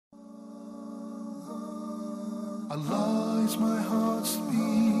Allah is my heart's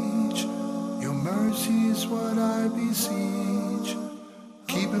speech. Your mercy is what I beseech.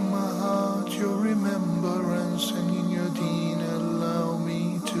 Keep in my heart your remembrance, and in your deen allow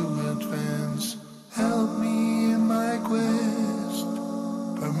me to advance. Help me in my quest.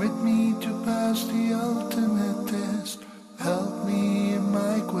 Permit me to pass the ultimate test. Help me in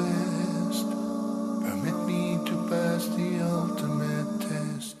my quest. Permit me to pass the ultimate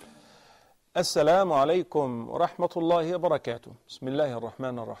test. السلام عليكم ورحمة الله وبركاته. بسم الله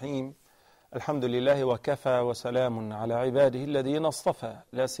الرحمن الرحيم. الحمد لله وكفى وسلام على عباده الذين اصطفى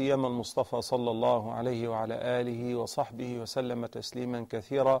لا سيما المصطفى صلى الله عليه وعلى آله وصحبه وسلم تسليما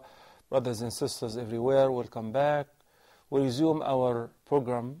كثيرا. Brothers and sisters everywhere, welcome back. We resume our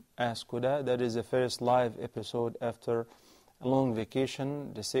program Ask Huda. That is the first live episode after a long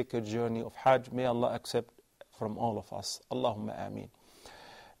vacation, the sacred journey of Hajj. May Allah accept from all of us. Allahumma ameen.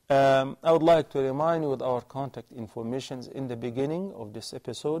 I would like to remind you with our contact informations in the beginning of this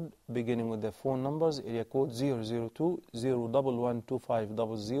episode, beginning with the phone numbers, area code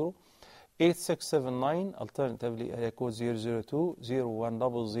 002-011-2500, 8679, alternatively area code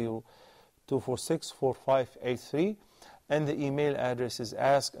 002-0100-246-4583, and the email address is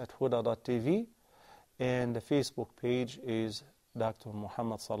ask@huda.tv, and the Facebook page is Dr.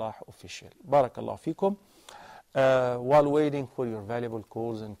 Muhammad Salah Official. Barakallahu fikum. While waiting for your valuable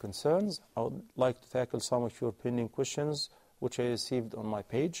calls and concerns, I would like to tackle some of your pending questions which I received on my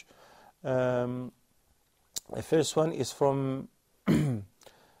page. The first one is from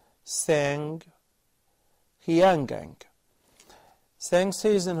Sang Hyangang. Sang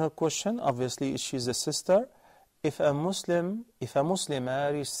says in her question, obviously she's a sister, if a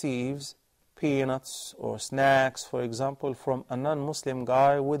Muslimah receives peanuts or snacks, for example, from a non-Muslim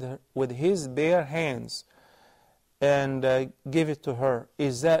guy with his bare hands, and give it to her,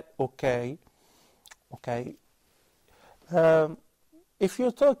 is that okay? Okay. If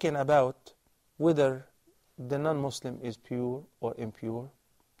you're talking about whether the non-Muslim is pure or impure,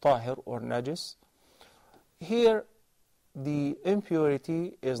 tahir or najis, here the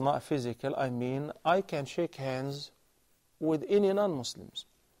impurity is not physical. I mean, I can shake hands with any non-Muslims.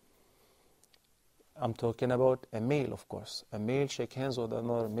 I'm talking about a male, of course. A male shake hands with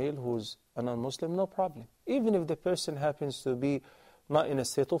another male who's a non-Muslim, no problem. Even if the person happens to be not in a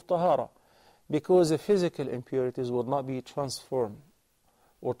state of tahara, because the physical impurities will not be transformed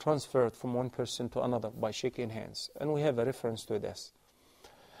or transferred from one person to another by shaking hands. And we have a reference to this.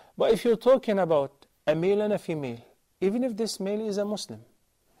 But if you're talking about a male and a female, even if this male is a Muslim,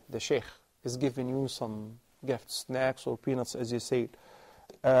 the sheikh is giving you some gifts, snacks or peanuts, as you said,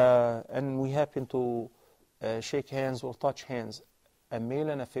 and we happen to shake hands or touch hands, a male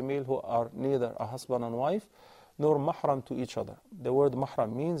and a female who are neither a husband and wife nor mahram to each other. The word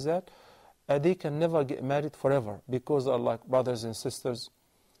mahram means that they can never get married forever because they are like brothers and sisters,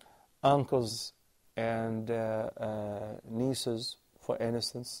 uncles and nieces, for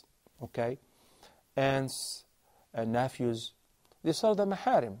instance, okay, aunts and nephews. These are the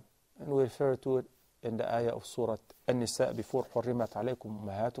maharim, and we refer to it in the ayah of Surah An-Nisa before حُرِّمَتْ عَلَيْكُمْ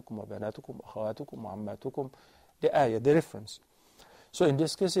أُمَّهَاتُكُمْ وَبَنَاتُكُمْ وَأَخَوَاتُكُمْ وَعَمَّاتُكُمْ, the ayah, the reference. So in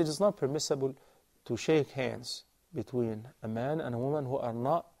this case, it is not permissible to shake hands between a man and a woman who are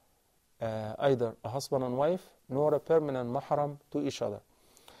not either a husband and wife nor a permanent mahram to each other.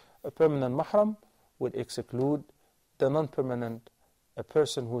 A permanent mahram would exclude the non-permanent, a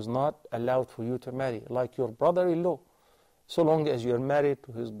person who is not allowed for you to marry, like your brother-in-law. So long as you are married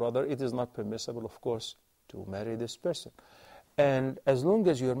to his brother, it is not permissible, of course, to marry this person. And as long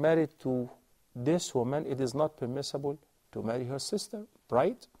as you are married to this woman, it is not permissible to marry her sister,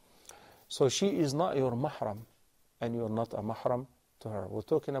 right? So she is not your mahram, and you are not a mahram to her. We're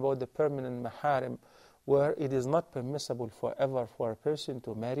talking about the permanent maharim, where it is not permissible forever for a person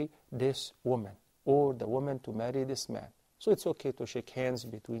to marry this woman, or the woman to marry this man. So it's okay to shake hands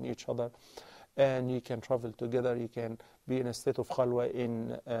between each other, and you can travel together, you can be in a state of khalwa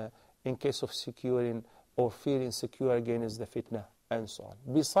in case of securing or feeling secure against the fitna, and so on.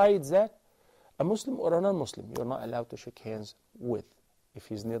 Besides that, a Muslim or a non-Muslim, you're not allowed to shake hands with, if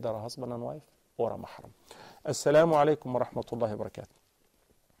he's neither a husband and wife or a mahram. Assalamu alaikum wa rahmatullahi wa barakatuh.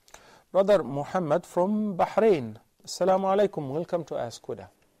 Brother Muhammad from Bahrain. Assalamu alaikum. Welcome to Ask Huda.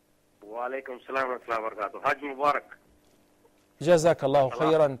 Wa alaikum salam wa rahmatullahi wa barakatuh. Hajj Mubarak. Jazakallahu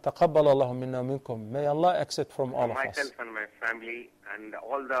khairan. Taqabbal Allahu minna minkum. May Allah accept from all of us. Myself and my family and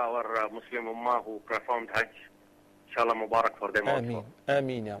all our Muslim Ummah who performed Hajj. Inshallah Mubarak for them also.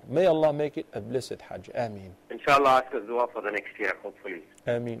 Ameen. Ya. May Allah make it a blessed Hajj. Ameen. Inshallah, ask us dua for the next year, hopefully.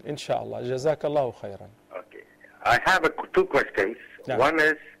 Ameen. Inshallah. Jazakallahu khairan. Okay. I have two questions. Yeah. One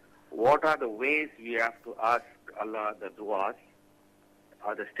is, what are the ways we have to ask Allah the du'as,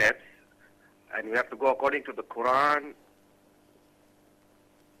 or the steps, and we have to go according to the Quran.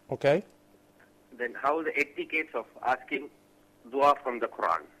 Okay. Then how the etiquettes of asking dua from the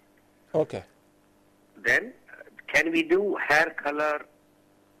Quran. Okay. Then, can we do hair color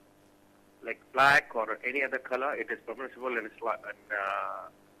like black or any other color? It is permissible in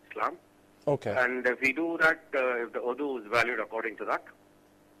Islam. Okay. And if we do that, if the wudu is valued according to that.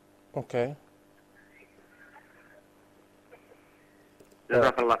 Okay.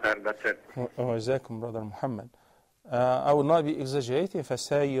 Jazakallah khair, that's it. Jazakum, Brother Muhammad. I will not be exaggerating if I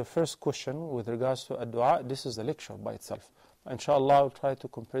say your first question with regards to dua, this is a lecture by itself. Inshallah, I'll try to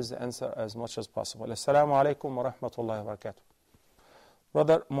compress the answer as much as possible. Assalamu alaikum wa rahmatullahi wa barakatuh.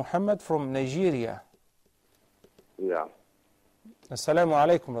 Brother Muhammad from Nigeria. Yeah. Assalamu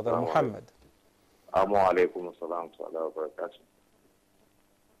alaikum, Brother Muhammad. Assalamu alaikum assalam wa barakatuh.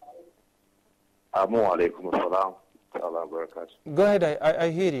 Assalamu alaikum assalam wa barakatuh. Go ahead,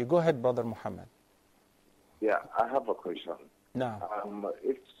 I hear you. Go ahead, Brother Muhammad. Yeah, I have a question. No.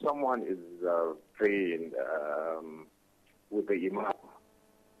 If someone is praying with the Imam,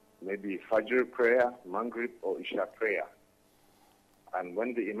 maybe Fajr prayer, Maghrib or Isha prayer, and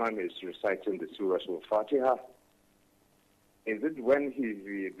when the Imam is reciting the Surah Al-Fatiha, is it when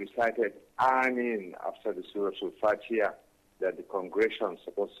he recited Amin after the Surah Al-Fatiha that the congregation is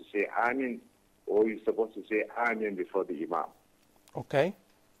supposed to say Amin, or is supposed to say Amin before the Imam? Okay.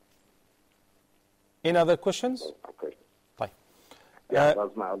 Any other questions? Okay. Fine. Yeah,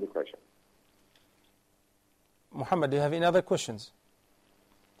 that's my only question. Muhammad, do you have any other questions?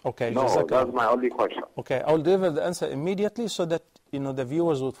 Okay. No, that's my only question. Okay, I'll deliver the answer immediately so that the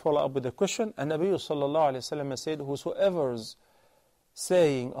viewers would follow up with the question. And Nabi sallallahu alayhi wa sallam said, whosoever's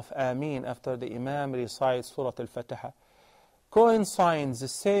saying of Ameen after the Imam recites Surah Al-Fatiha coincides the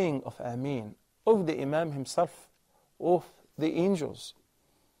saying of Ameen of the Imam himself, of the angels.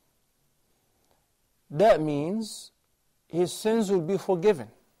 That means his sins will be forgiven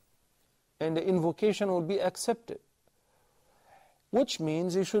and the invocation will be accepted. Which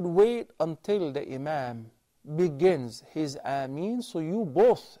means you should wait until the Imam begins his Ameen, so you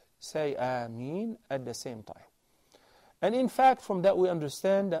both say Ameen at the same time. And in fact, from that we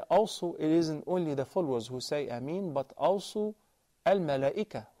understand that also it isn't only the followers who say Ameen, but also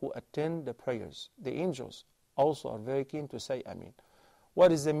Al-Malaika who attend the prayers. The angels also are very keen to say Ameen.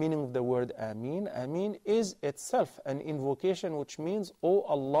 What is the meaning of the word Ameen? Ameen is itself an invocation which means, Oh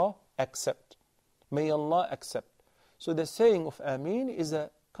Allah, accept. May Allah accept. So the saying of Ameen is a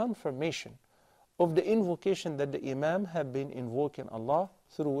confirmation of the invocation that the Imam have been invoking Allah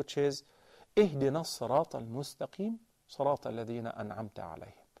through, which is اهدنا الصراط المستقيم صراط الذين أنعمت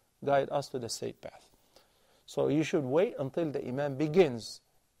عليهم. Guide us to the straight path. So you should wait until the Imam begins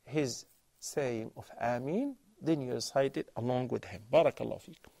his saying of Ameen, then you recite it along with him. Barakallahu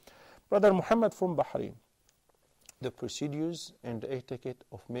feek. Brother Muhammad from Bahrain, the procedures and the etiquette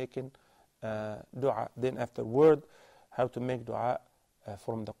of making dua, then afterward, how to make dua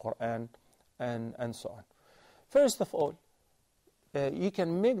from the Quran and so on. First of all, you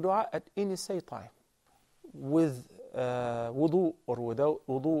can make dua at any say time with wudu or without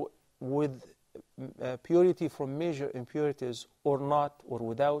wudu, with purity from major impurities or not, or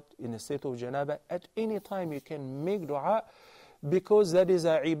without, in a state of janaba. At any time you can make dua, because that is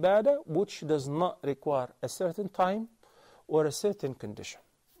a ibadah which does not require a certain time or a certain condition.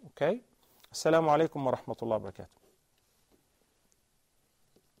 Okay? Assalamu alaikum wa rahmatullahi wa barakatuh.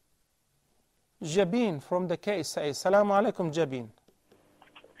 Jabin from the KSA. Assalamu alaikum, Jabin.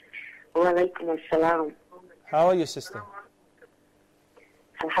 Wa alaikum assalam. How are you, sister?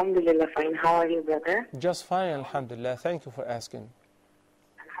 Alhamdulillah, fine. How are you, brother? Just fine, alhamdulillah. Thank you for asking.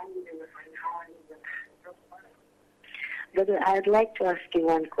 Brother, I'd like to ask you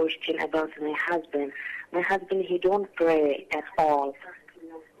one question about my husband. My husband, he don't pray at all.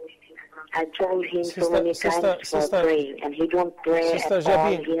 I told him so many times for praying, and he don't pray Sister at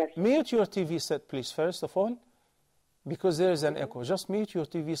Jabin, all. mute your TV set, please, first of all, because there is an echo. Just mute your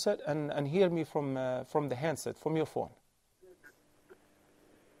TV set and hear me from the handset, from your phone.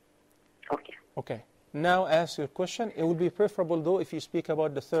 Okay. Okay. Now ask your question. It would be preferable, though, if you speak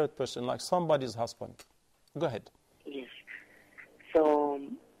about the third person, like somebody's husband. Go ahead. Yes. So,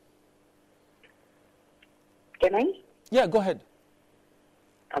 can I? Yeah, go ahead.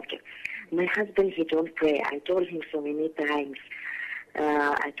 Okay. My husband, he don't pray. I told him so many times.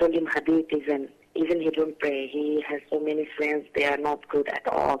 I told him Hadith even he don't pray. He has so many friends. They are not good at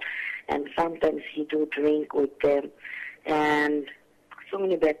all. And sometimes he do drink with them. And so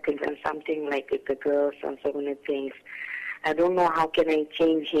many bad things, and something like with the girls and so many things. I don't know how can I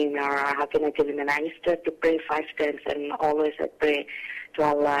change him or how can I tell him. And I start to pray 5 times, and always I pray to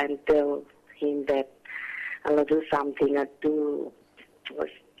Allah and tell him that Allah do something or do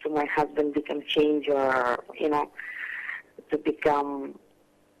to my husband become change, or to become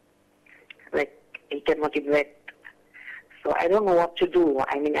like he can motivate. So I don't know what to do.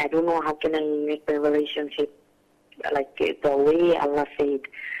 I mean, I don't know how can I make the relationship like the way Allah said,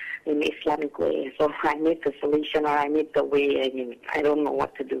 in Islamic way. So I need the solution, or I need the way. I mean, I don't know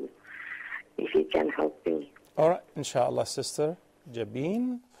what to do. If you can help me. All right, inshallah, Sister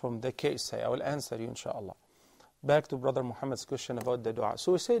Jabin from the case, I will answer you, inshallah. Back to Brother Muhammad's question about the dua.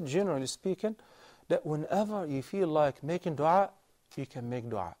 So we said, generally speaking, that whenever you feel like making dua, you can make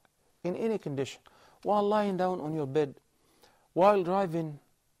dua. In any condition. While lying down on your bed, while driving,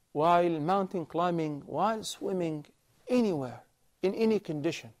 while mountain climbing, while swimming, anywhere, in any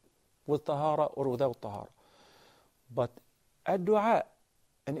condition, with tahara or without tahara. But a dua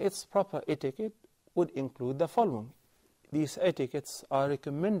and its proper etiquette would include the following. These etiquettes are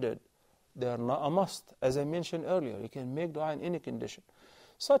recommended. They are not a must. As I mentioned earlier, you can make dua in any condition,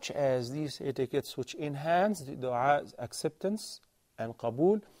 such as these etiquettes which enhance the dua's acceptance and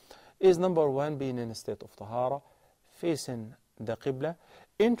qabul is number 1, being in a state of tahara, facing the qibla,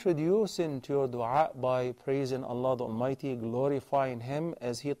 introducing to your dua by praising Allah the Almighty, glorifying Him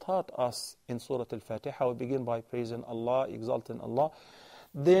as He taught us in Surah Al-Fatiha. We begin by praising Allah, exalting Allah.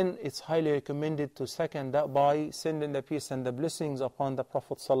 Then it's highly recommended to second that by sending the peace and the blessings upon the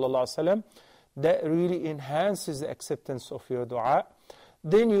Prophet ﷺ. That really enhances the acceptance of your dua.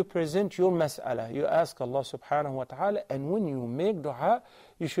 Then you present your mas'ala. You ask Allah subhanahu wa ta'ala, and when you make dua,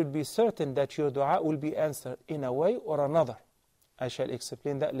 you should be certain that your dua will be answered in a way or another. I shall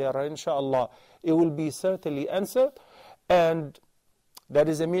explain that later, inshallah. It will be certainly answered, and that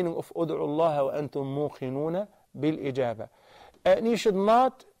is the meaning of أُدْعُوا اللَّهَ وَأَنْتُمْ مُوقِنُونَ بِالْإِجَابَةِ. And you should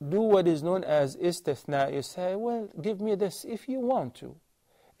not do what is known as istithna. You say, well, give me this if you want to.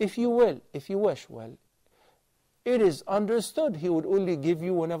 If you will, if you wish. Well, it is understood He would only give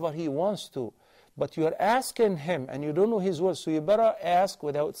you whenever He wants to. But you are asking Him and you don't know His will. So you better ask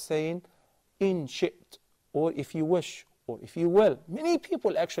without saying, in shi't, or if you wish, or if you will. Many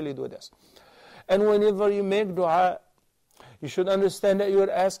people actually do this. And whenever you make dua, you should understand that you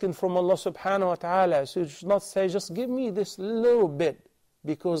are asking from Allah subhanahu wa ta'ala. So you should not say, just give me this little bit,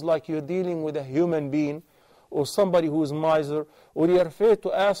 because like you're dealing with a human being or somebody who is miser, or you're afraid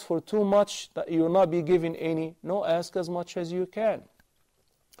to ask for too much that you will not be given any. No, ask as much as you can.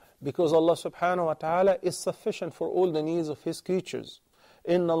 Because Allah subhanahu wa ta'ala is sufficient for all the needs of His creatures.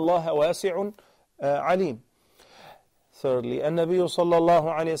 إِنَّ اللَّهَ وَاسِعٌ عَلِيمٌ. Thirdly, النبي صلى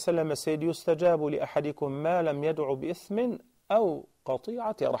الله عليه وسلم said, يُسْتَجَابُ لِأَحَدِكُمْ مَا لَمْ يَدْعُ بِإِثْمٍ أَوْ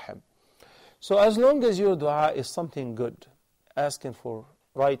قَطِيعَةِ رَحِمٍ. So as long as your dua is something good, asking for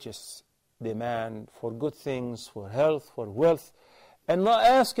righteous demand, for good things, for health, for wealth, and not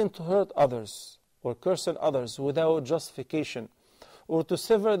asking to hurt others or cursing others without justification, or to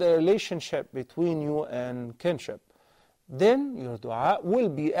sever the relationship between you and kinship, then your dua will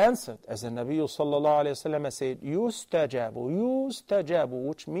be answered. As the Nabi sallallahu alayhi wa sallam said, yustajabu,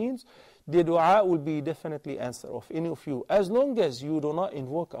 which means the dua will be definitely answered of any of you, as long as you do not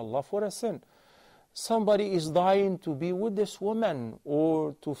invoke Allah for a sin. Somebody is dying to be with this woman,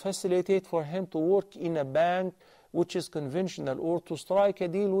 or to facilitate for him to work in a bank which is conventional, or to strike a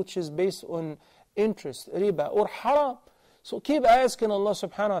deal which is based on interest, riba, or haram. So keep asking Allah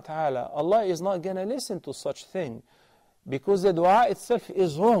subhanahu wa ta'ala. Allah is not going to listen to such thing, because the dua itself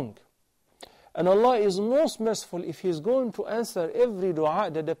is wrong. And Allah is most merciful if He is going to answer every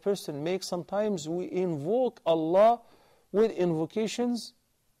dua that the person makes. Sometimes we invoke Allah with invocations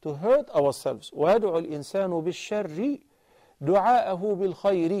to hurt ourselves. وَيَدْعُ الْإِنسَانُ بِالشَّرِّ دُعَاءَهُ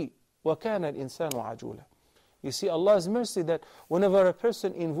بِالْخَيْرِ وَكَانَ الْإِنسَانُ عَجُولًا. You see Allah's mercy, that whenever a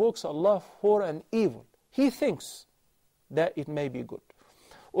person invokes Allah for an evil, he thinks that it may be good,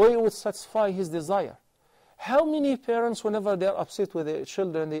 or it would satisfy his desire. How many parents, whenever they are upset with their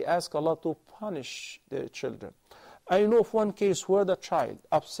children, they ask Allah to punish their children? I know of one case where the child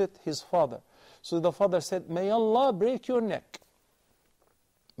upset his father. So the father said, may Allah break your neck.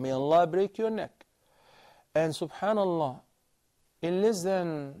 May Allah break your neck. And subhanallah, in less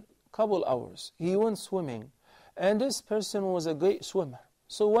than a couple hours, he went swimming. And this person was a great swimmer.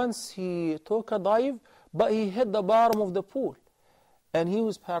 So once he took a dive, but he hit the bottom of the pool. And he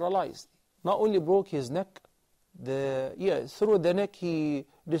was paralyzed. Not only broke his neck, through the neck he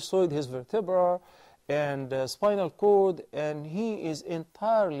destroyed his vertebra and spinal cord, and he is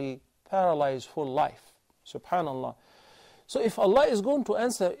entirely paralyzed for life. Subhanallah. So if Allah is going to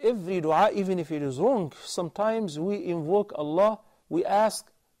answer every dua, even if it is wrong, sometimes we invoke Allah, we ask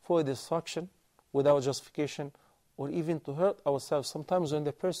for destruction without justification, or even to hurt ourselves. Sometimes when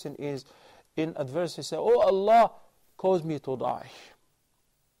the person is in adversity, say, oh Allah, cause me to die.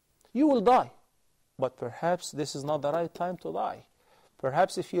 You will die, but perhaps this is not the right time to die.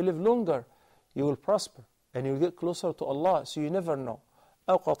 Perhaps if you live longer, you will prosper, and you will get closer to Allah, so you never know.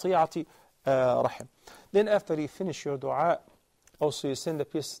 أو قطيعة رحم. Then after you finish your dua, also you send the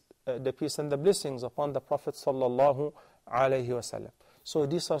peace and the blessings upon the Prophet sallallahu alaihi wasallam. So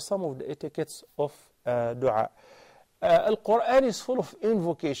these are some of the etiquettes of dua. Al-Quran is full of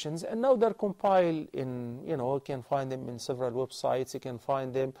invocations, and now they're compiled in, you can find them in several websites, you can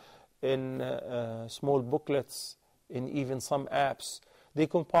find them in small booklets, in even some apps. They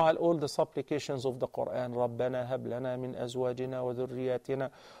compile all the supplications of the Quran. رَبَّنَا هَبْ لَنَا مِنْ أَزْوَاجِنَا وَذُرِّيَّاتِنَا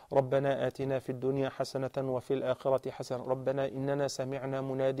رَبَّنَا آتِنَا فِي الدُّنْيَا حَسَنَةً وَفِي الْآخِرَةِ حَسَنَةً رَبَّنَا إِنَّنَا سَمِعْنَا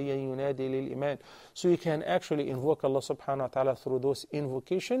مُنَادِيًا يُنَادِي لِلْإِيمَانِ. So you can actually invoke Allah subhanahu wa ta'ala through those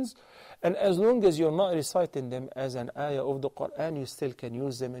invocations. And as long as you're not reciting them as an ayah of the Quran, you still can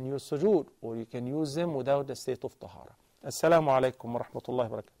use them in your sujood, or you can use them without the state of tahara. Assalamu alaikum wa rahmatullahi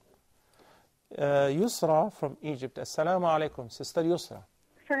wa barakatuh. Yusra from Egypt. Assalamu alaikum, Sister Yusra.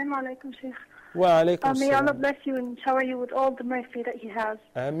 Assalamu alaikum, Sheikh. Wa alaikum May Allah salam. bless you and shower you with all the mercy that He has.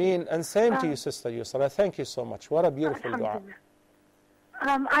 Ameen. And same to you, Sister Yusra. Thank you so much. What a beautiful dua.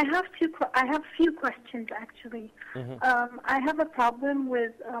 I have a few questions actually. I have a problem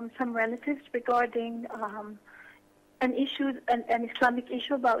with some relatives regarding an Islamic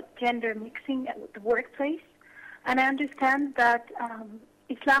issue about gender mixing at the workplace. And I understand that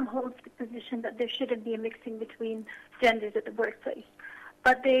Islam holds the position that there shouldn't be a mixing between genders at the workplace.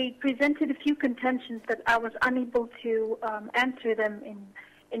 But they presented a few contentions that I was unable to answer them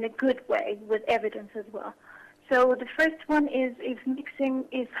in a good way with evidence as well. So the first one is, if mixing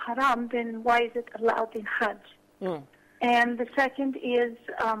is haram, then why is it allowed in Hajj? And the second is,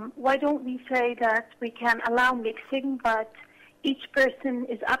 why don't we say that we can allow mixing, but each person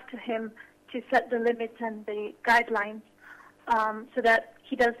is up to him to set the limits and the guidelines so that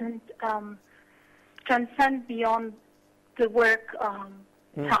he doesn't transcend beyond the work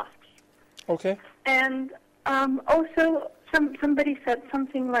tasks. Okay. And also, somebody said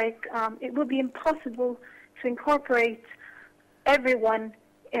something like, it will be impossible to incorporate everyone,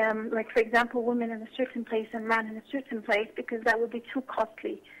 like for example, women in a certain place and man in a certain place, because that would be too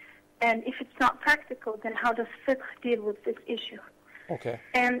costly. And if it's not practical, then how does fiqh deal with this issue? Okay.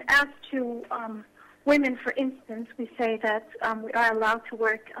 And as to women, for instance, we say that we are allowed to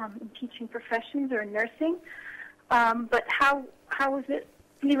work in teaching professions or nursing, but how is it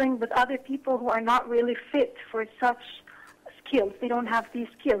dealing with other people who are not really fit for such skills? They don't have these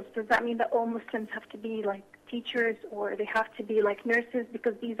skills. Does that mean that all Muslims have to be like teachers, or they have to be like nurses,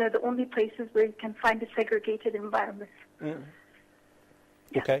 because these are the only places where you can find a segregated environment? Yeah.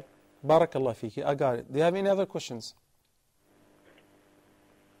 Okay. Barakallah fiki. I got it. Do you have any other questions?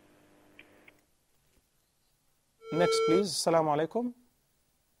 Next, please. Assalamu alaikum.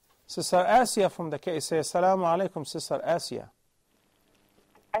 Sister Asiya from the KSA. Assalamu alaikum, Sister Asiya.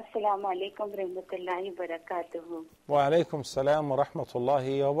 Assalamu alaikum wa rahmatullahi wa barakatuhu. Wa alaikum salam wa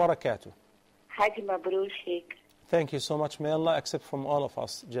rahmatullahi wa barakatuh. Hajj Mabrur, Sheikh. Thank you so much. May Allah accept from all of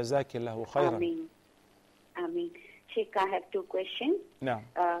us. Jazakillahu khairan. Ameen. Ameen. Sheikh, I have two questions. No.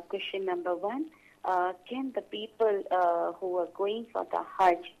 Question number one, can the people who are going for the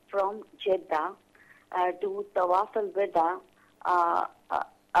Hajj from Jeddah do Tawaf al-Wada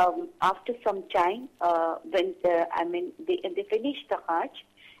after some time when they finish the Hajj,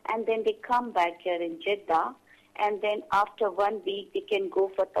 and then they come back here in Jeddah, and then after 1 week they can go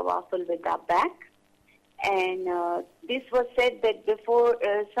for Tawaf al-Wada back? And this was said that before,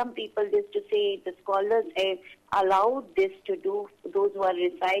 some people used to say the scholars have allowed this to do those who are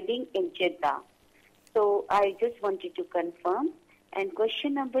residing in Jeddah. So I just wanted to confirm. And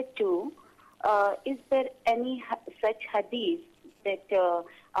question number two, is there any such hadith that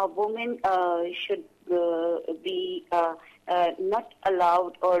a woman should be not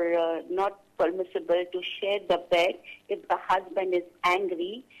allowed or not permissible to share the bed if the husband is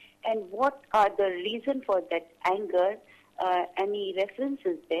angry? And what are the reason for that anger? Any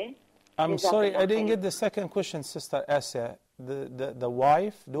references there? I'm sorry, I didn't get the second question, Sister Asya. The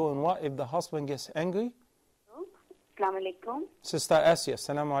wife doing what if the husband gets angry? Assalamu alaikum. Sister Asya,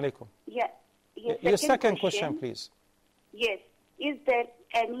 assalamu alaikum. Yeah. Your second question, please. Yes. Is there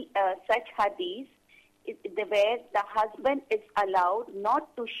any such hadith where the husband is allowed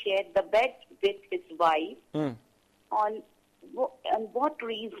not to share the bed with his wife? On what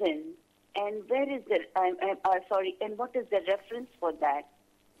reason? And where is the, and what is the reference for that?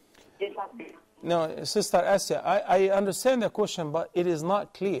 No, Sister Asya, I understand the question, but it is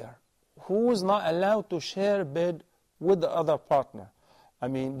not clear. Who is not allowed to share bed with the other partner? I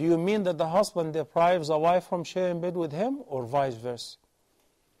mean, do you mean that the husband deprives a wife from sharing bed with him, or vice versa?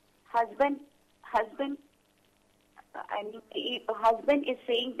 Husband is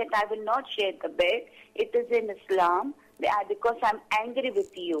saying that I will not share the bed. It is in Islam because I'm angry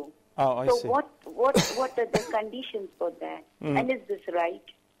with you. Oh, I see. What are the conditions for that? And is this right?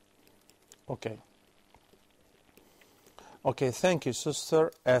 Okay. Okay, thank you,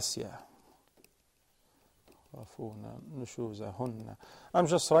 Sister Asya. I'm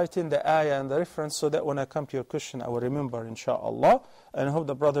just writing the ayah and the reference so that when I come to your question, I will remember, inshallah. And I hope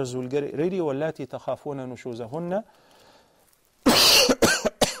the brothers will get it ready. وَاللَّاتِي تَخَافُونَ نُشُوزَهُنَّ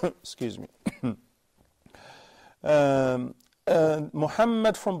Excuse me.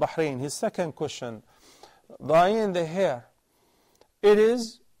 Muhammad from Bahrain, his second question. Dyeing the hair. It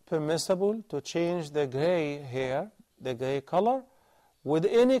is permissible to change the gray hair, the gray color, with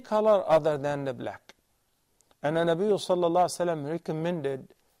any color other than the black. And the Nabi sallallahu alaihi wasallam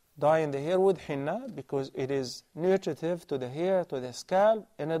recommended dyeing the hair with henna because it is nutritive to the hair, to the scalp,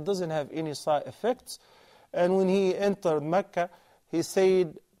 and it doesn't have any side effects. And when he entered Mecca, he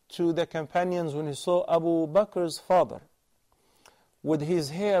said to the companions when he saw Abu Bakr's father with his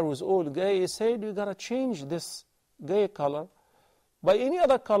hair was all gray, he said, you got to change this gray color by any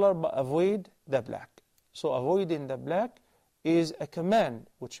other color but avoid the black. So avoiding the black is a command,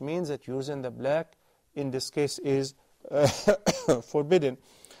 which means that using the black in this case is forbidden.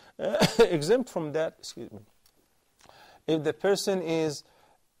 Exempt from that, excuse me, if the person is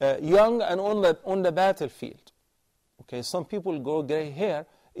young and on the battlefield. Okay, some people grow gray hair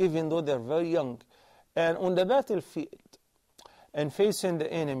even though they're very young. And on the battlefield and facing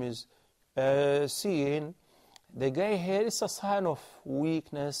the enemies, seeing the gray hair is a sign of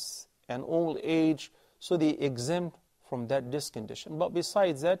weakness and old age, so they exempt from that discondition. But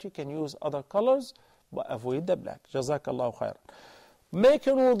besides that, you can use other colors, but avoid the black. Jazakallahu khairan.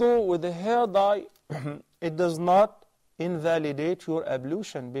 Making wudu with the hair dye, it does not invalidate your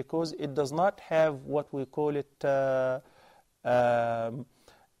ablution because it does not have what we call it,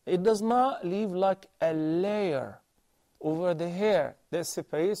 it does not leave like a layer over the hair that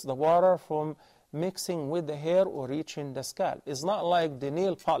separates the water from mixing with the hair or reaching the scalp. It's not like the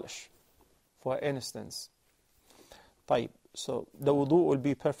nail polish, for instance. طيب. So the wudu will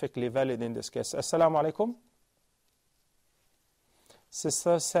be perfectly valid in this case. Assalamu alaikum.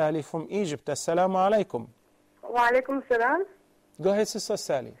 Sister Sally from Egypt. Assalamu alaikum. Wa alaikum salam. Go ahead, Sister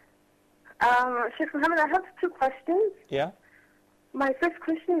Sally. Sheikh Muhammad, I have two questions. Yeah? My first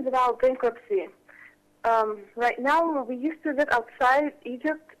question is about bankruptcy. Right now, we used to live outside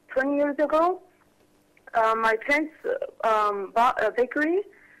Egypt 20 years ago. My parents bought a bakery,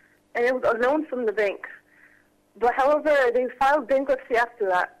 and it was a loan from the bank. But however, they filed bankruptcy after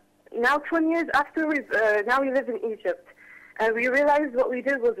that. Now, 20 years after, now we live in Egypt, and we realized what we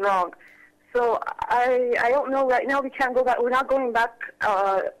did was wrong. So I don't know. Right now, we can't go back. We're not going back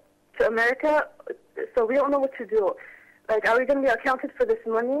to America, so we don't know what to do. Like, are we going to be accounted for this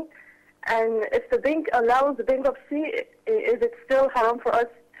money? And if the bank allows bankruptcy, is it still haram for us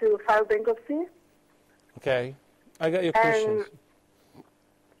to file bankruptcy? Okay, I got your questions.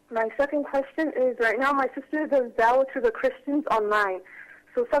 My second question is, right now my sister does dawah to the Christians online.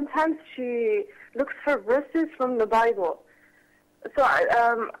 So sometimes she looks for verses from the Bible. So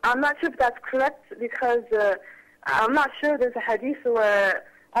I'm not sure if that's correct because I'm not sure there's a hadith where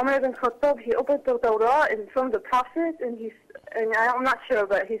Umar ibn Khattab, he opened the Torah and from the Prophet, and I'm not sure,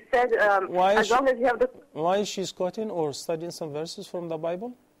 but he said as long as you have the... Why is she quoting or studying some verses from the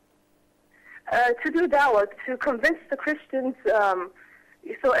Bible? To do dawah, to convince the Christians,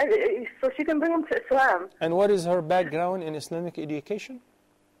 so she can bring them to Islam. And what is her background in Islamic education?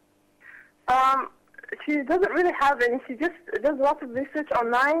 She doesn't really have any. She just does lots of research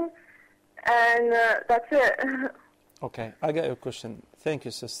online, and that's it. Okay, I got your question. Thank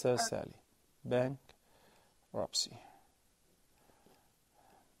you, Sister Sally. Bankruptcy.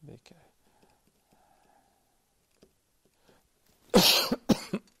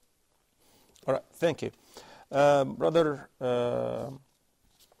 All right, thank you. Brother,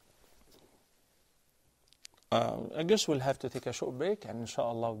 I guess we'll have to take a short break, and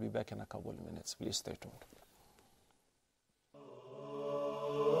inshallah we'll be back in a couple of minutes. Please stay tuned.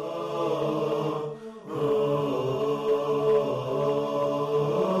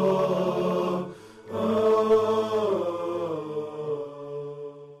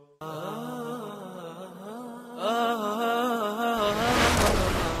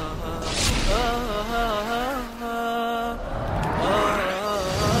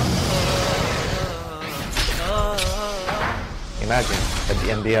 imagine that the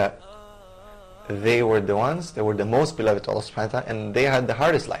Anbiya, they were the most beloved to Allah subhanahu wa ta'ala, and they had the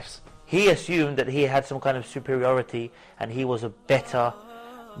hardest lives. He assumed that he had some kind of superiority and he was a better,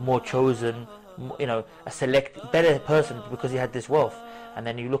 more chosen, a better person because he had this wealth. And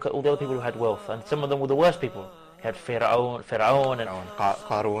then you look at all the other people who had wealth, and some of them were the worst people. You had Fir'aun and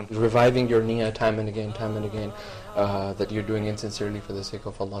Qarun. Reviving your niyyah time and again, that you're doing it sincerely for the sake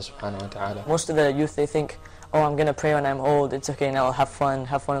of Allah subhanahu wa ta'ala. Most of the youth, they think, oh, I'm going to pray when I'm old, it's okay, now I'll have fun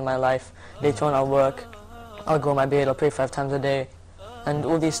in my life. Later on I'll work, I'll go on my bed, I'll pray 5 times a day. And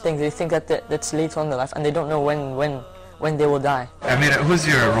all these things, they think that's later on in their life, and they don't know when they will die. Amira, who's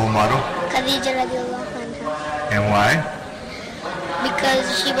your role model? Khadija radiallahu anha. And why? Because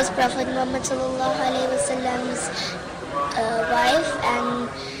she was Prophet Muhammad sallallahu alaihi wasallam's wife, and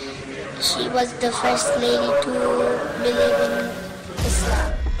she was the first lady to believe in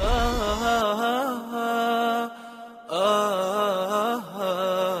Islam.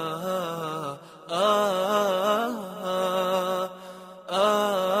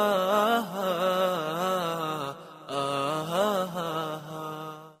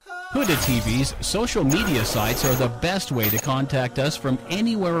 Huda TV's social media sites are the best way to contact us from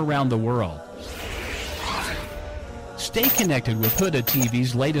anywhere around the world. Stay connected with Huda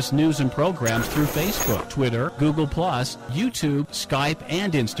TV's latest news and programs through Facebook, Twitter, Google+, YouTube, Skype,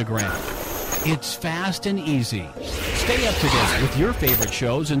 and Instagram. It's fast and easy. Stay up to date with your favorite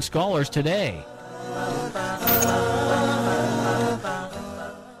shows and scholars today.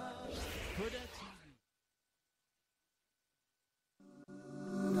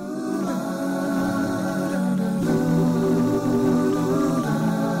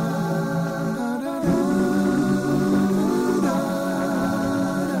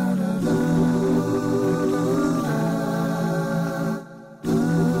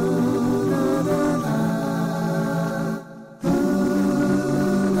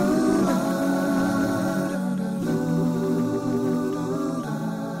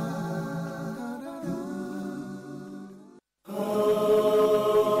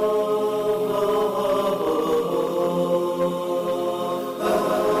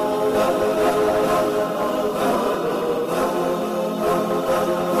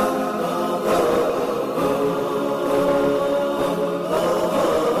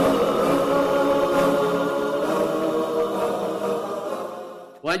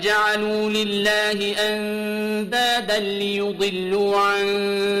 وجعلوا لله أندادا ليضلوا عن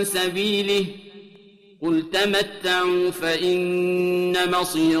سبيله قل تمتعوا فإن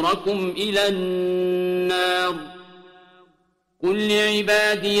مصيركم إلى النار قل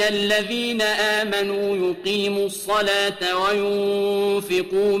لعبادي الذين آمنوا يقيموا الصلاة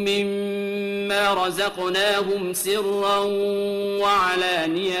وينفقوا مما رزقناهم سرا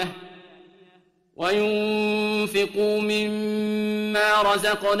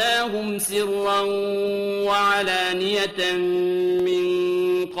وعلانية من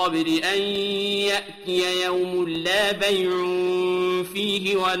قبل أن يأتي يوم لا بيع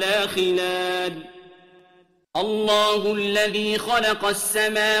فيه ولا خلال الله الذي خلق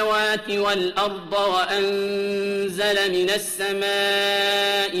السماوات والأرض وأنزل من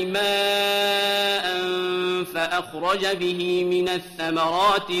السماء ماء فأخرج به من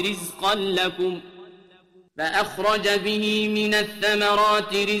الثمرات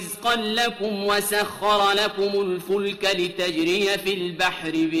رزقا لكم وسخر لكم الفلك لتجري في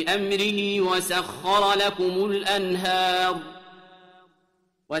البحر بأمره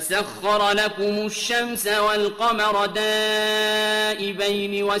وسخر لكم الشمس والقمر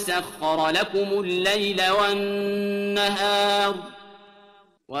دائبين وسخر لكم الليل والنهار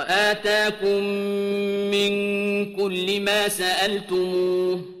وآتاكم من كل ما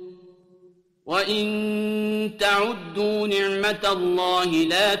سألتموه وإن تعدوا نعمة الله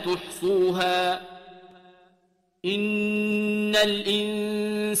لا تحصوها إن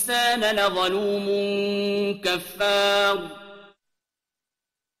الإنسان لظلوم كفار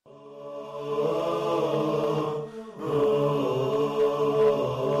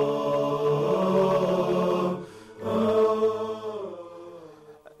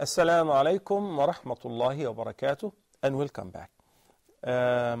Assalamu alaikum wa rahmatullahi wa barakatuh, and welcome back.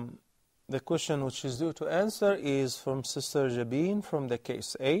 The question which is due to answer is from Sister Jabeen from the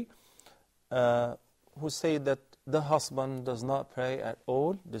case A, who said that the husband does not pray at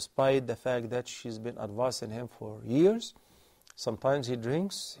all, despite the fact that she's been advising him for years. Sometimes he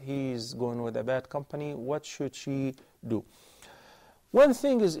drinks, he's going with a bad company. What should she do? One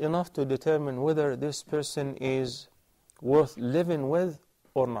thing is enough to determine whether this person is worth living with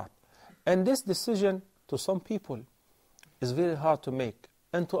or not. And this decision, to some people, is very hard to make,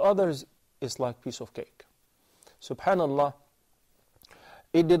 and to others, it's like piece of cake. Subhanallah,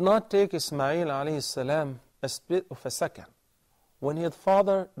 It did not take Ismail alayhi salam a split of a second. When his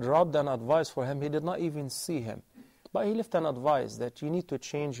father dropped an advice for him, he did not even see him. But he left an advice that you need to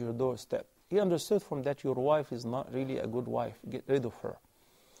change your doorstep. He understood from that your wife is not really a good wife. Get rid of her.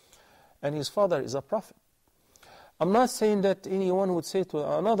 And his father is a prophet. I'm not saying that anyone would say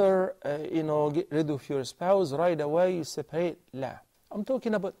to another, get rid of your spouse, right away, you separate. La. I'm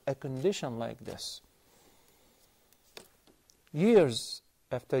talking about a condition like this. Years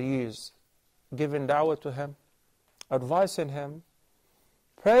after years, giving da'wah to him, advising him,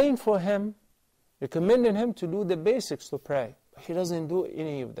 praying for him, recommending him to do the basics to pray. He doesn't do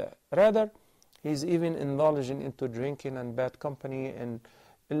any of that. Rather, he's even indulging into drinking and bad company and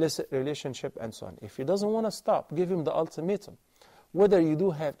illicit relationship and so on. If he doesn't want to stop, give him the ultimatum. Whether you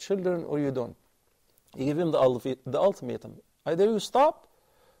do have children or you don't, you give him the ultimatum. Either you stop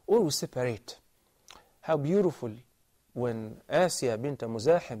or we separate. How beautiful when Asya bint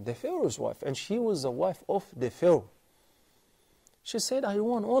Muzahim, the Pharaoh's wife, and she was the wife of the Pharaoh. She said, I don't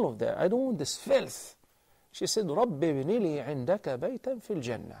want all of that. I don't want this filth. She said, رَبِّ بِنِ لِي عِنْدَكَ بَيْتًا فِي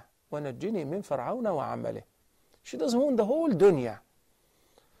الْجَنَّةِ وَنَجِّنِي مِنْ فِرْعَوْنَ وَعَمَلِهِ. She doesn't want the whole dunya.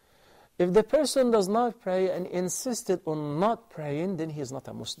 If the person does not pray and insisted on not praying, then he is not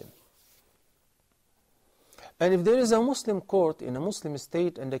a Muslim. And if there is a Muslim court in a Muslim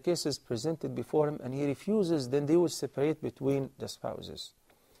state and the case is presented before him and he refuses, then they will separate between the spouses.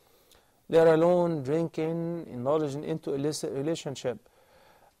 They are alone, drinking, indulging into illicit relationship.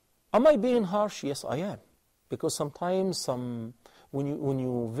 Am I being harsh? Yes, I am. Because sometimes when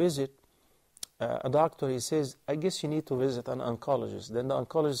you visit a doctor, he says, I guess you need to visit an oncologist. Then the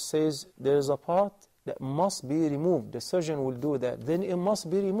oncologist says, there is a part that must be removed. The surgeon will do that. Then it must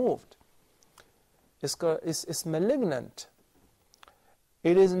be removed. It's malignant.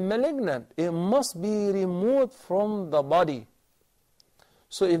 It is malignant. It must be removed from the body.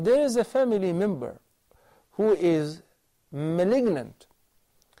 So if there is a family member who is malignant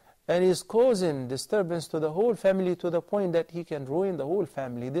and is causing disturbance to the whole family to the point that he can ruin the whole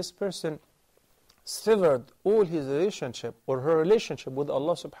family, this person severed all his relationship or her relationship with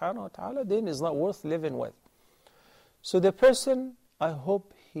Allah subhanahu wa ta'ala, then is not worth living with. So the person, I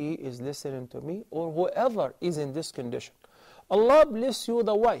hope he is listening to me, or whoever is in this condition. Allah bless you,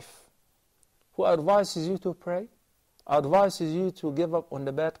 the wife who advises you to pray, advises you to give up on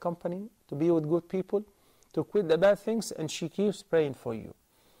the bad company, to be with good people, to quit the bad things, and she keeps praying for you.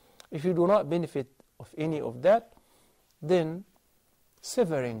 If you do not benefit of any of that, then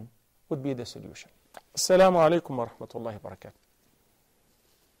severing would be the solution. Assalamu alaikum wa rahmatullahi wa barakatuh.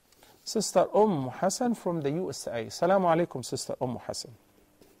 Sister Hassan from the USA. Assalamu alaikum, Sister Hassan.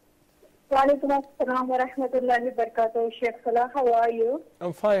 Wa alaikum assalam wa rahmatullahi wa barakatuh. Sheikh Salah, how are you?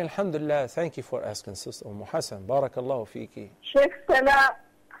 I'm fine, alhamdulillah. Thank you for asking, Sister Hassan. Barakallahu feeki. Sheikh Salah,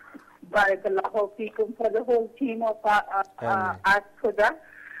 barakallahu feekum, for the whole team of Ask Huda.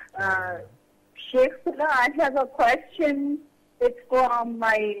 Sheikh Salah, I have a question. It's from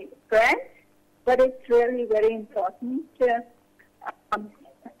my friend, but it's really very important.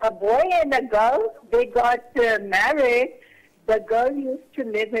 A boy and a girl, they got married. The girl used to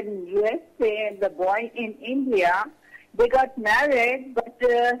live in USA and the boy in India. They got married, but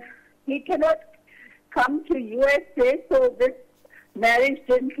he cannot come to USA, so this marriage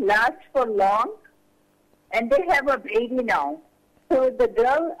didn't last for long. And they have a baby now. So the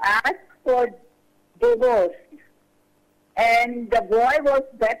girl asked for divorce. And the boy was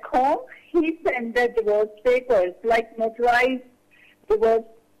back home. He sent the divorce papers, like notarized divorce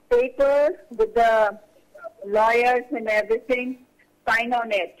papers with the lawyers and everything, sign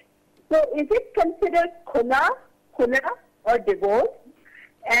on it. So is it considered khula or divorce?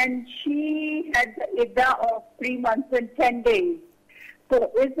 And she had the idda of 3 months and 10 days.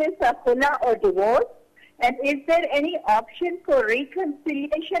 So is this a khula or divorce? And is there any option for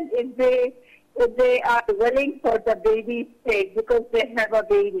reconciliation if they are willing for the baby's sake because they have a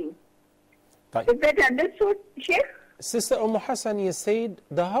baby? Right. Is that understood, Sheikh? Sister Hassan, you said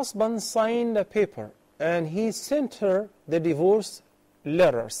the husband signed a paper and he sent her the divorce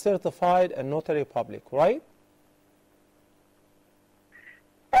letter, certified and notary public, right?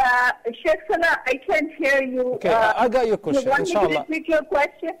 Sheikh Salah, I can't hear you. Okay, I got your question, you want inshallah. me to repeat your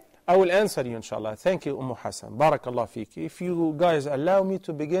question? I will answer you, inshallah. Thank you, Hassan. Barakallah fiki. If you guys allow me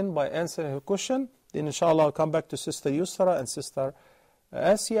to begin by answering her question, then inshallah I'll come back to Sister Yusra and Sister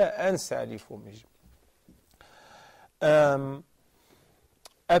Asya and Sally for me.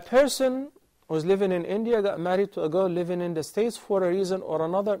 A person was living in India, got married to a girl living in the States for a reason or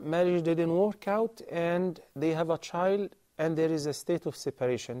another. Marriage didn't work out and they have a child and there is a state of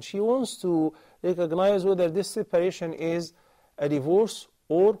separation. She wants to recognize whether this separation is a divorce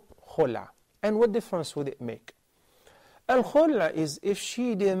or khula. And what difference would it make? Al-khula is if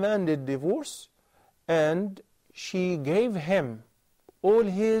she demanded divorce and she gave him all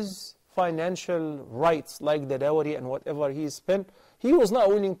his financial rights, like the dowry and whatever he spent. He was not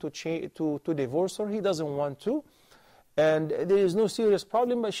willing to divorce her. He doesn't want to. And there is no serious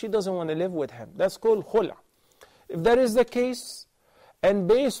problem, but she doesn't want to live with him. That's called khula. If that is the case, and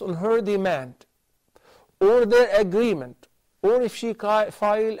based on her demand, or their agreement, or if she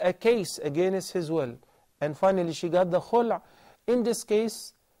filed a case against his will, and finally she got the khula, in this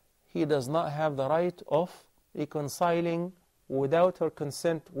case, he does not have the right of reconciling without her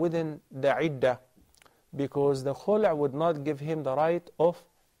consent within the iddah, because the khula would not give him the right of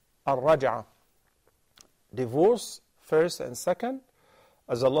al-raj'a, divorce, first and second,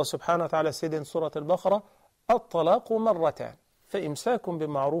 as Allah subhanahu wa ta'ala said in Surah Al-Baqarah, الطلاق مرتان فإمساك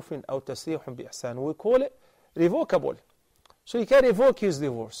بمعروف أو تسريح بإحسان. We call it revocable. So he can revoke his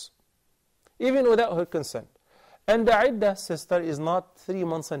divorce, even without her consent. And the iddah, sister, is not 3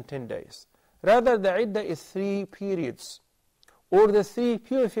 months and 10 days. Rather, the iddah is 3 periods, or the 3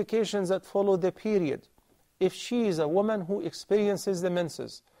 purifications that follow the period. If she is a woman who experiences the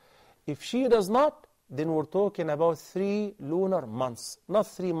menses, if she does not, then we're talking about 3 lunar months, not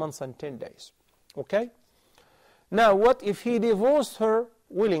 3 months and 10 days. Okay? Now, what if he divorced her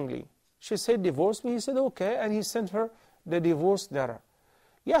willingly? She said, divorce me. He said, okay, and he sent her the divorce letter.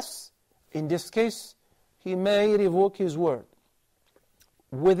 Yes, in this case, he may revoke his word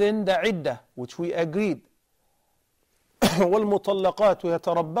within the iddah, which we agreed. وَالْمُطَلَّقَاتُ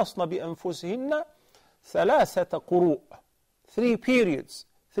يَتَرَبَّصْنَ بِأَنفُسِهِنَّ ثَلَاثَةَ قُرُوء. 3 periods,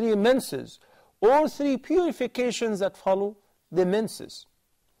 3 menses, or 3 purifications that follow the menses.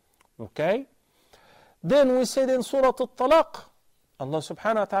 Okay? Then we said in Surah Al-Talaq, Allah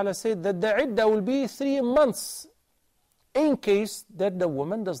subhanahu wa ta'ala said that the iddah will be 3 months in case that the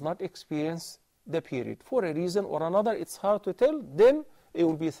woman does not experience the period. For a reason or another, it's hard to tell, then it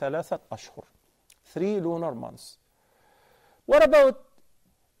will be ثلاثة أشهر, 3 lunar months. What about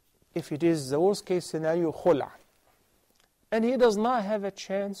if it is the worst case scenario, khula, and he does not have a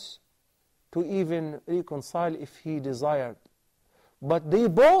chance to even reconcile if he desired, but they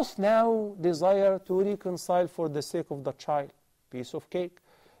both now desire to reconcile for the sake of the child? Piece of cake.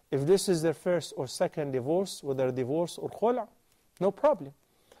 If this is their first or second divorce, whether divorce or khula, no problem.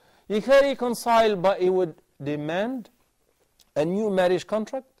 You can reconcile, but it would demand a new marriage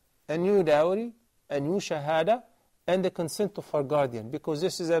contract, a new dowry, a new shahada, and the consent of her guardian, because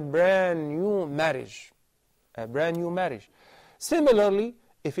this is a brand new marriage. A brand new marriage. Similarly,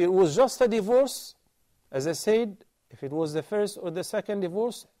 if it was just a divorce, as I said, if it was the first or the second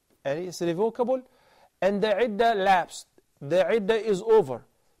divorce, and it's revocable, and the iddah lapsed, the iddah is over,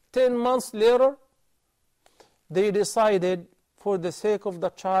 10 months later, they decided, for the sake of the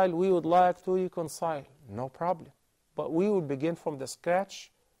child, we would like to reconcile. No problem. But we would begin from the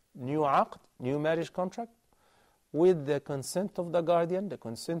scratch, new aqd, new marriage contract, with the consent of the guardian, the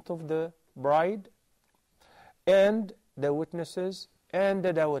consent of the bride, and the witnesses, and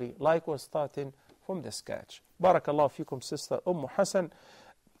the dowry, like we're starting from the scratch. Barakallahu fikum, sister Hassan.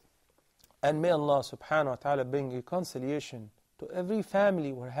 And may Allah subhanahu wa ta'ala bring reconciliation to every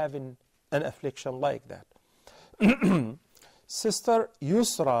family who are having an affliction like that. Sister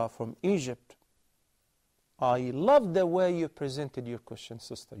Yusra from Egypt, I love the way you presented your question,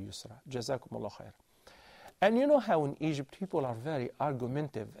 Sister Yusra. Jazakumullah khair. And you know how in Egypt people are very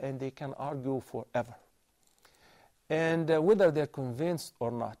argumentative and they can argue forever. And whether they're convinced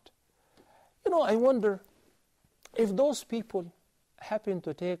or not. You know, I wonder if those people happen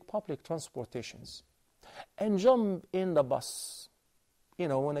to take public transportations and jump in the bus. You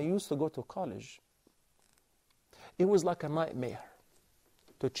know, when I used to go to college, it was like a nightmare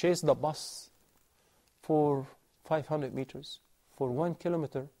to chase the bus for 500 meters, for 1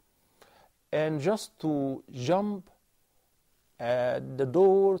 kilometer, and just to jump at the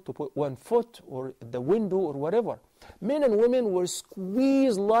door, to put 1 foot, or the window, or whatever. Men and women were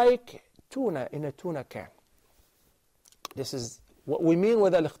squeezed like tuna in a tuna can. This is what we mean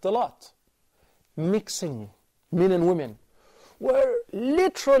with al-ikhtilat, mixing men and women, where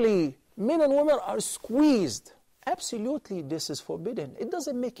literally men and women are squeezed. Absolutely, this is forbidden. It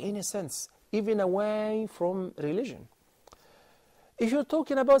doesn't make any sense, even away from religion. If you're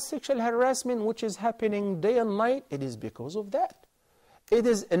talking about sexual harassment, which is happening day and night, it is because of that. It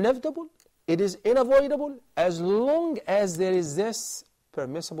is inevitable, it is unavoidable, as long as there is this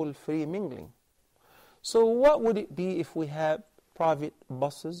permissible free mingling. So what would it be if we have private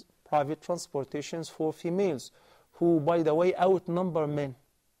buses, private transportations for females, who, by the way, outnumber men?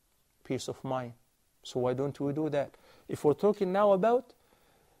 Peace of mind. So why don't we do that? If we're talking now about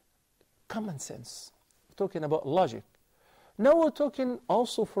common sense. We're talking about logic. Now we're talking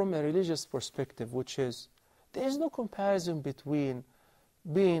also from a religious perspective, which is there is no comparison between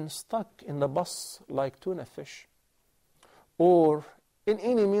being stuck in the bus like tuna fish or in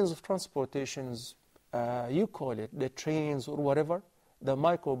any means of transportations, you call it the trains or whatever, the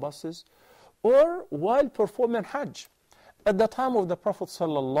microbuses, or while performing Hajj. At the time of the Prophet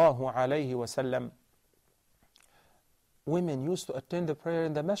sallallahu alaihi wasallam, women used to attend the prayer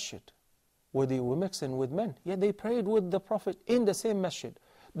in the masjid where they were mixing with men. Yet they prayed with the Prophet in the same masjid.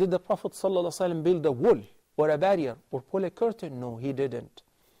 Did the Prophet sallallahu alaihi wasallam build a wall or a barrier or pull a curtain? No, he didn't.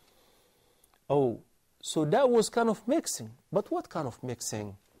 Oh, so that was kind of mixing. But what kind of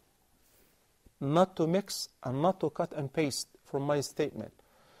mixing? Not to mix and not to cut and paste from my statement.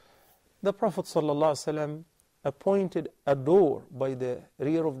 The Prophet ﷺ appointed a door by the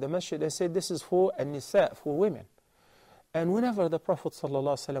rear of the masjid and said, this is for an-nisa, for women. And whenever the Prophet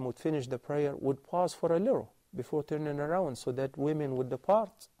ﷺ would finish the prayer, would pause for a little before turning around so that women would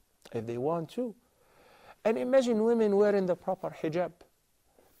depart if they want to. And imagine women wearing the proper hijab,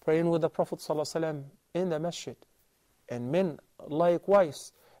 praying with the Prophet ﷺ in the masjid, and men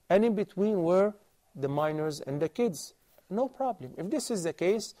likewise. And in between were the minors and the kids. No problem. If this is the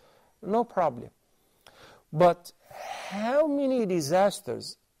case, no problem. But how many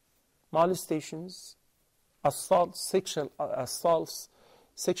disasters, molestations, assaults,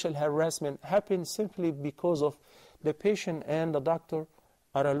 sexual harassment happen simply because of the patient and the doctor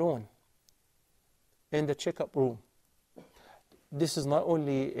are alone in the checkup room? This is not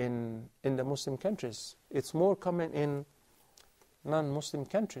only in the Muslim countries. It's more common in non-Muslim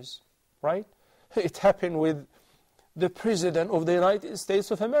countries, right? It happened with the President of the United States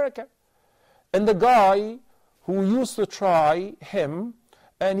of America. And the guy who used to try him,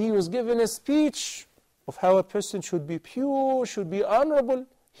 and he was given a speech of how a person should be pure, should be honorable.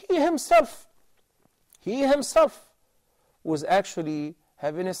 He himself was actually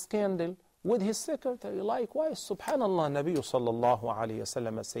having a scandal with his secretary. Likewise, subhanallah, Nabi sallallahu alayhi wa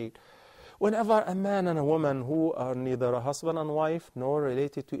sallam said, whenever a man and a woman who are neither a husband and wife nor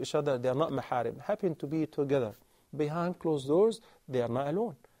related to each other, they are not maharim, happen to be together behind closed doors, they are not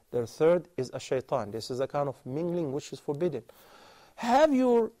alone. Their third is a shaitan. This is a kind of mingling which is forbidden. Have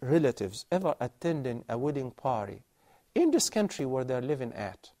your relatives ever attended a wedding party in this country where they're living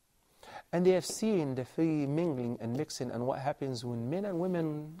at, and they have seen the free mingling and mixing and what happens when men and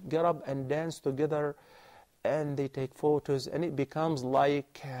women get up and dance together and they take photos and it becomes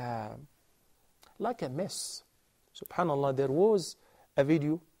like a mess? SubhanAllah, there was a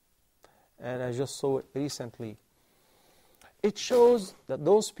video and I just saw it recently. It shows that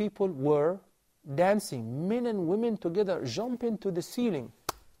those people were dancing, men and women together, jumping to the ceiling.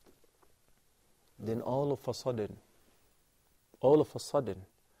 Then all of a sudden,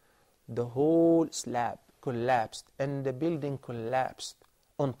 the whole slab collapsed and the building collapsed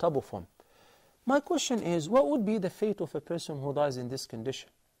on top of them. My question is, what would be the fate of a person who dies in this condition?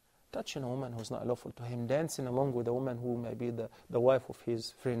 Touching a woman who's not lawful to him, dancing along with a woman who may be the wife of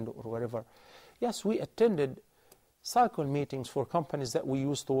his friend or whatever. Yes, we attended cycle meetings for companies that we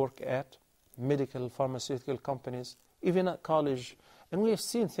used to work at, medical, pharmaceutical companies, even at college, and we have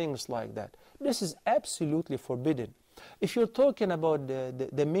seen things like that. This is absolutely forbidden. If you're talking about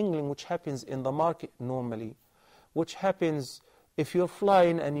the mingling which happens in the market normally, which happens if you're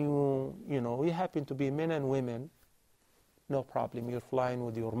flying and you happen to be men and women, no problem, you're flying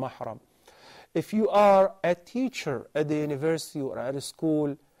with your mahram. If you are a teacher at the university or at a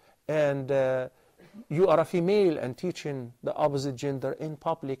school and you are a female and teaching the opposite gender in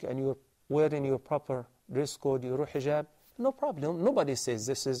public and you're wearing your proper dress code, your hijab, no problem. Nobody says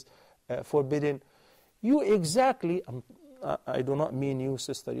this is forbidden. You exactly, I do not mean you,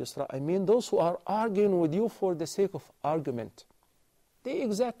 Sister Yusra, I mean those who are arguing with you for the sake of argument. They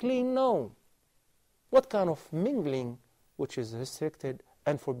exactly know what kind of mingling which is restricted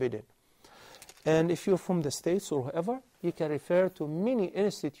and forbidden. And if you're from the States or whoever, you can refer to many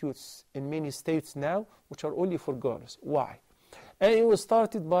institutes in many states now which are only for girls. Why? And it was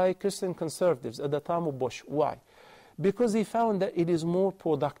started by Christian conservatives at the time of Bush. Why? Because they found that it is more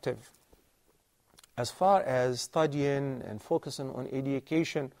productive as far as studying and focusing on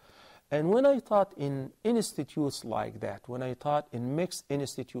education. And when I taught in institutes like that, when I taught in mixed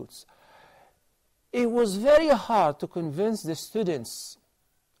institutes, it was very hard to convince the students,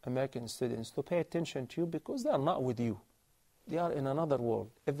 American students, to pay attention to you because they are not with you. They are in another world.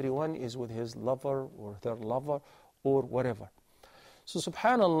 Everyone is with his lover or their lover or whatever. So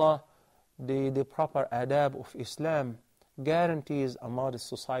subhanallah, the proper adab of Islam guarantees a modest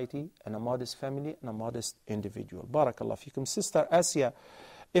society and a modest family and a modest individual. Barakallah fikum. Sister Asya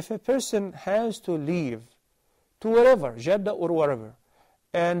If a person has to leave to wherever, Jeddah or wherever,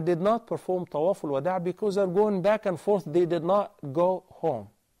 and did not perform Tawaf al-Wada' because they're going back and forth, they did not go home.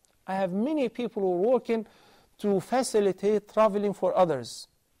 I have many people who are working to facilitate traveling for others.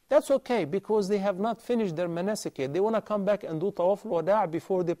 That's okay, because they have not finished their manasik yet. They want to come back and do Tawaf al-Wada'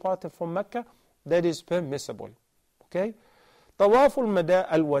 before departing from Mecca. That is permissible. Okay? Tawaf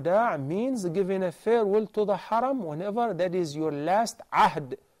al-Wada' means giving a farewell to the haram whenever that is your last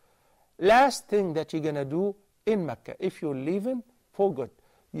ahd, last thing that you're going to do in Mecca. If you're leaving for good,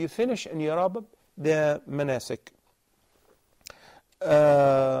 you finish in your the manasik.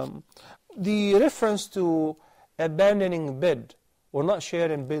 The reference to abandoning bed or not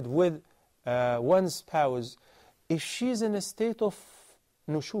sharing bed with one's spouse, if she's in a state of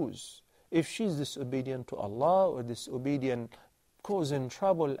nushuz, if she's disobedient to Allah or disobedient, causing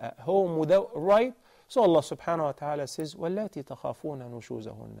trouble at home without right, so Allah subhanahu wa ta'ala says, وَاللَّاتِ تَخَافُونَ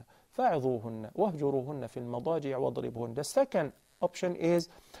نُشُوزَهُنَّ فَاعِظُوهُنَّ وَاهْجُرُوهُنَّ فِي الْمَضَاجِعِ وَاضْرِبُهُنَّ. The second option is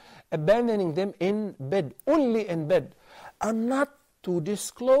abandoning them in bed, only in bed, and not to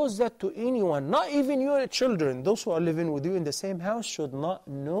disclose that to anyone, not even your children. Those who are living with you in the same house should not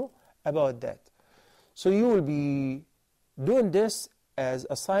know about that. So you will be doing this as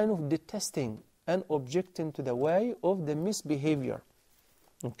a sign of detesting and objecting to the way of the misbehavior.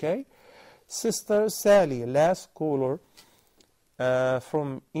 Okay? Sister Sally, last caller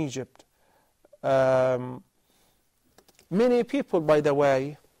from Egypt. Many people, by the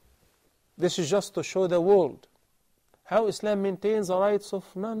way, this is just to show the world how Islam maintains the rights of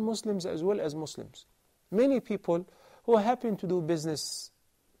non-Muslims as well as Muslims. Many people who happen to do business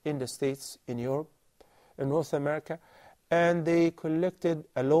in the States, in Europe, in North America, and they collected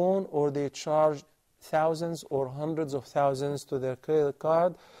a loan or they charged thousands or hundreds of thousands to their credit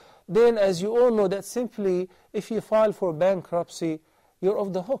card, then as you all know that simply if you file for bankruptcy, you're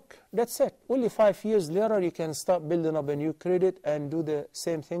off the hook. That's it. Only 5 years later you can start building up a new credit and do the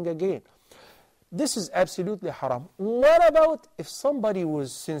same thing again. This is absolutely haram. What about if somebody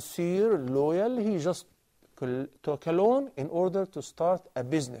was sincere, loyal, he just took a loan in order to start a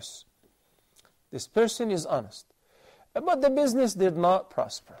business? This person is honest. But the business did not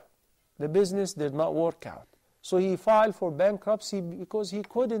prosper. The business did not work out. So he filed for bankruptcy because he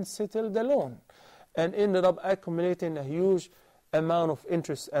couldn't settle the loan and ended up accumulating a huge amount of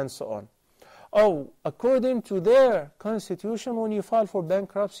interest and so on. Oh, according to their constitution, when you file for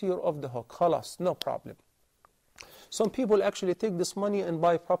bankruptcy, you're off the hook. Khalas, no problem. Some people actually take this money and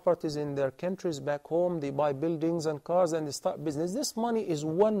buy properties in their countries back home. They buy buildings and cars and they start business. This money is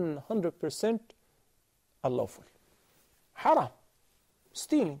 100% unlawful. Haram.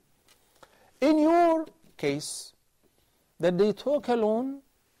 Stealing. In your case, that they took a loan,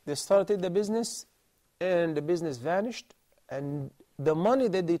 they started the business, and the business vanished, and the money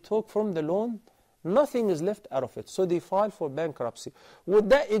that they took from the loan, nothing is left out of it. So they filed for bankruptcy. Would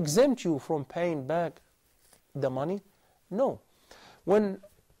that exempt you from paying back the money? No. When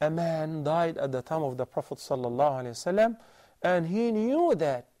a man died at the time of the Prophet ﷺ, and he knew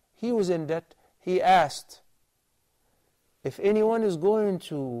that he was in debt, he asked if anyone is going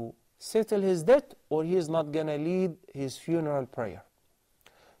to settle his debt or he is not going to lead his funeral prayer.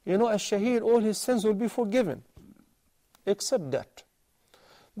 You know, as shaheed, all his sins will be forgiven, except debt.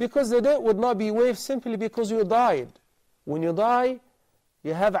 Because the debt would not be waived simply because you died. When you die,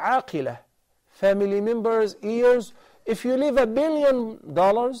 you have aqilah, family members, heirs. If you leave $1 billion,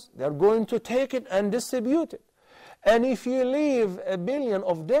 they're going to take it and distribute it. And if you leave $1 billion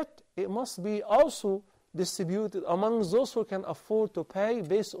of debt, it must be also distributed among those who can afford to pay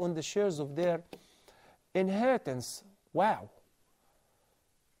based on the shares of their inheritance. Wow.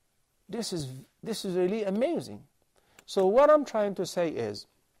 This is really amazing. So what I'm trying to say is,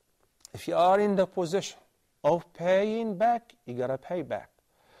 if you are in the position of paying back, you got to pay back.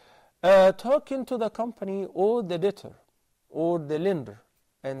 Talking to the company or the debtor or the lender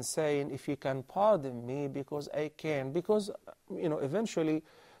and saying, if you can pardon me because I can, because eventually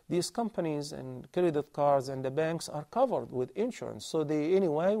these companies and credit cards and the banks are covered with insurance. So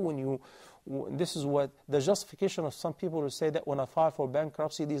anyway, this is what the justification of some people who say that when I file for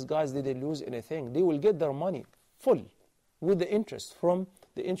bankruptcy, these guys didn't lose anything. They will get their money full with the interest from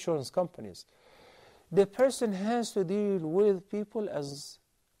the insurance companies. The person has to deal with people as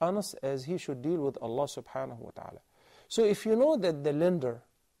honest as he should deal with Allah subhanahu wa ta'ala. So if you know that the lender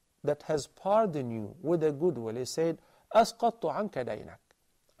that has pardoned you with a goodwill, he said, أَسْقَطْتُ عَنْكَ دَيْنَكَ,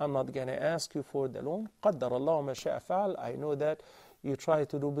 I'm not going to ask you for the loan. قَدَّرَ اللَّهُ مَا شَاءَ فَعَلَ, I know that you tried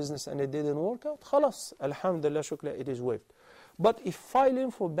to do business and it didn't work out. خلاص, alhamdulillah, shukla, it is waived. But if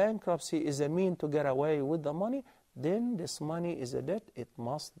filing for bankruptcy is a mean to get away with the money, then this money is a debt, it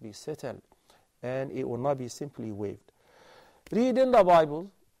must be settled, and it will not be simply waived. Reading the Bible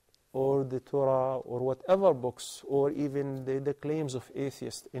or the Torah or whatever books or even the claims of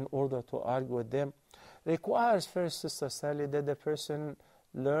atheists in order to argue with them requires first, Sister Sally, that the person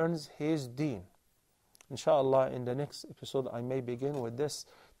learns his deen. Inshallah, in the next episode I may begin with this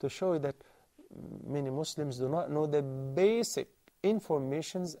to show you that many Muslims do not know the basic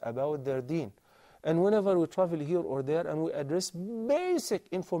informations about their deen. And whenever we travel here or there and we address basic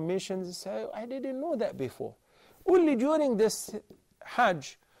information, they say, I didn't know that before. Only during this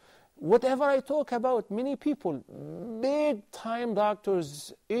Hajj, whatever I talk about, many people, big time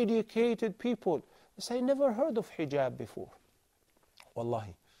doctors, educated people, they say, never heard of hijab before.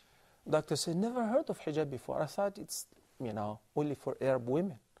 Wallahi. Doctor said, never heard of hijab before. I thought it's, only for Arab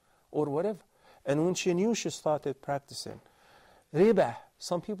women or whatever. And when she knew, she started practicing. Riba.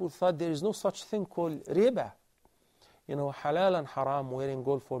 Some people thought there is no such thing called riba. Halal and haram, wearing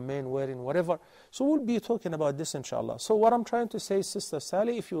gold for men, wearing whatever. So we'll be talking about this, inshallah. So what I'm trying to say, Sister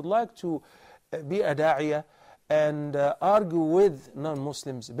Sally, if you'd like to be a da'iyah and argue with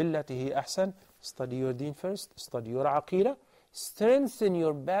non-Muslims, billatihi ahsan, study your deen first, study your aqeedah, strengthen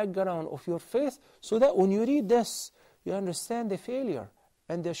your background of your faith, so that when you read this, you understand the failure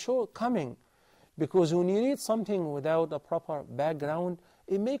and the shortcoming. Because when you read something without a proper background,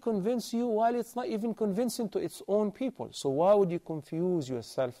 it may convince you while it's not even convincing to its own people. So why would you confuse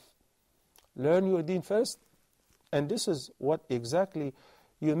yourself? Learn your deen first. And this is what exactly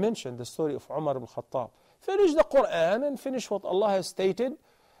you mentioned, the story of Umar ibn Khattab. Finish the Quran and finish what Allah has stated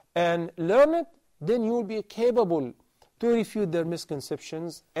and learn it, then you will be capable to refute their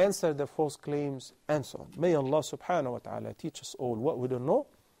misconceptions, answer their false claims, and so on. May Allah subhanahu wa ta'ala teach us all what we don't know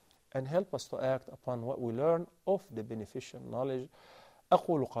and help us to act upon what we learn of the beneficial knowledge.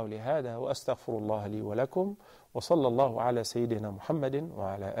 أقول قولي هذا وأستغفر الله لي ولكم وصلى الله على سيدنا محمد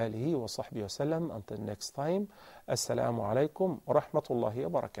وعلى آله وصحبه وسلم. Until next time, السلام عليكم ورحمة الله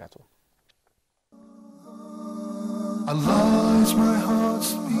وبركاته. Allah is my heart's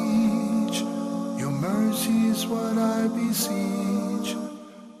speech, your mercy is what I beseech.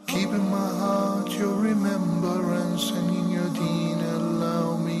 Keep in my heart your remembrance.